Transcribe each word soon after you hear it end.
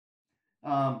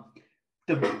Um,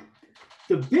 the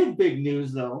the big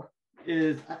news though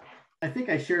is I think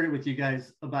I shared it with you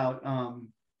guys about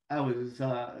I was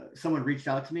someone reached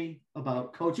out to me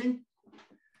about coaching,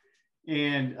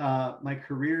 and my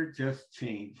career just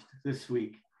changed this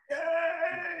week.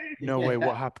 Yay! No way.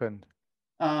 What happened?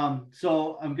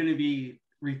 So I'm going to be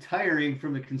retiring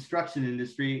from the construction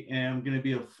industry, and I'm going to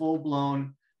be a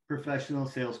full-blown professional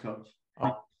sales coach.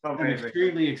 Oh, I'm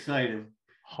extremely excited.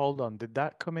 hold on. Did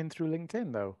that come in through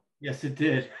LinkedIn though? Yes, it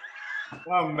did.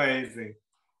 Amazing.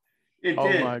 It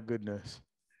Oh did. my goodness.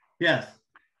 Yes.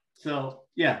 So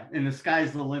yeah, and the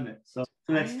sky's the limit. So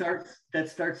that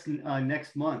starts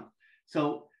next month.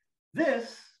 So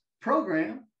this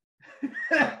program,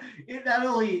 it not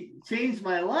only changed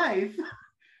my life,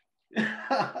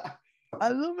 I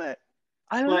love it.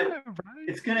 I love it, Brian.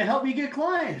 It's going to help me get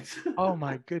clients. Oh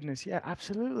my goodness. Yeah,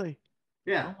 absolutely.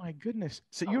 Yeah. Oh my goodness.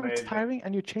 So you're retiring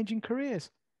and you're changing careers.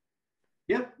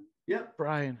 Yep.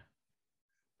 Brian,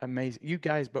 amazing. You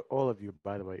guys, but all of you,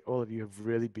 by the way, all of you have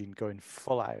really been going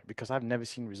full out because I've never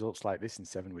seen results like this in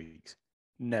 7 weeks.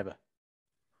 Never.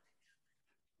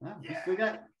 Well,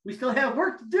 we still have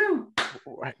work to do.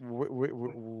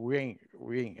 We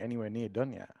ain't anywhere near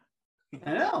done yet.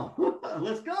 I know.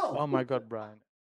 Let's go. Oh my God, Brian.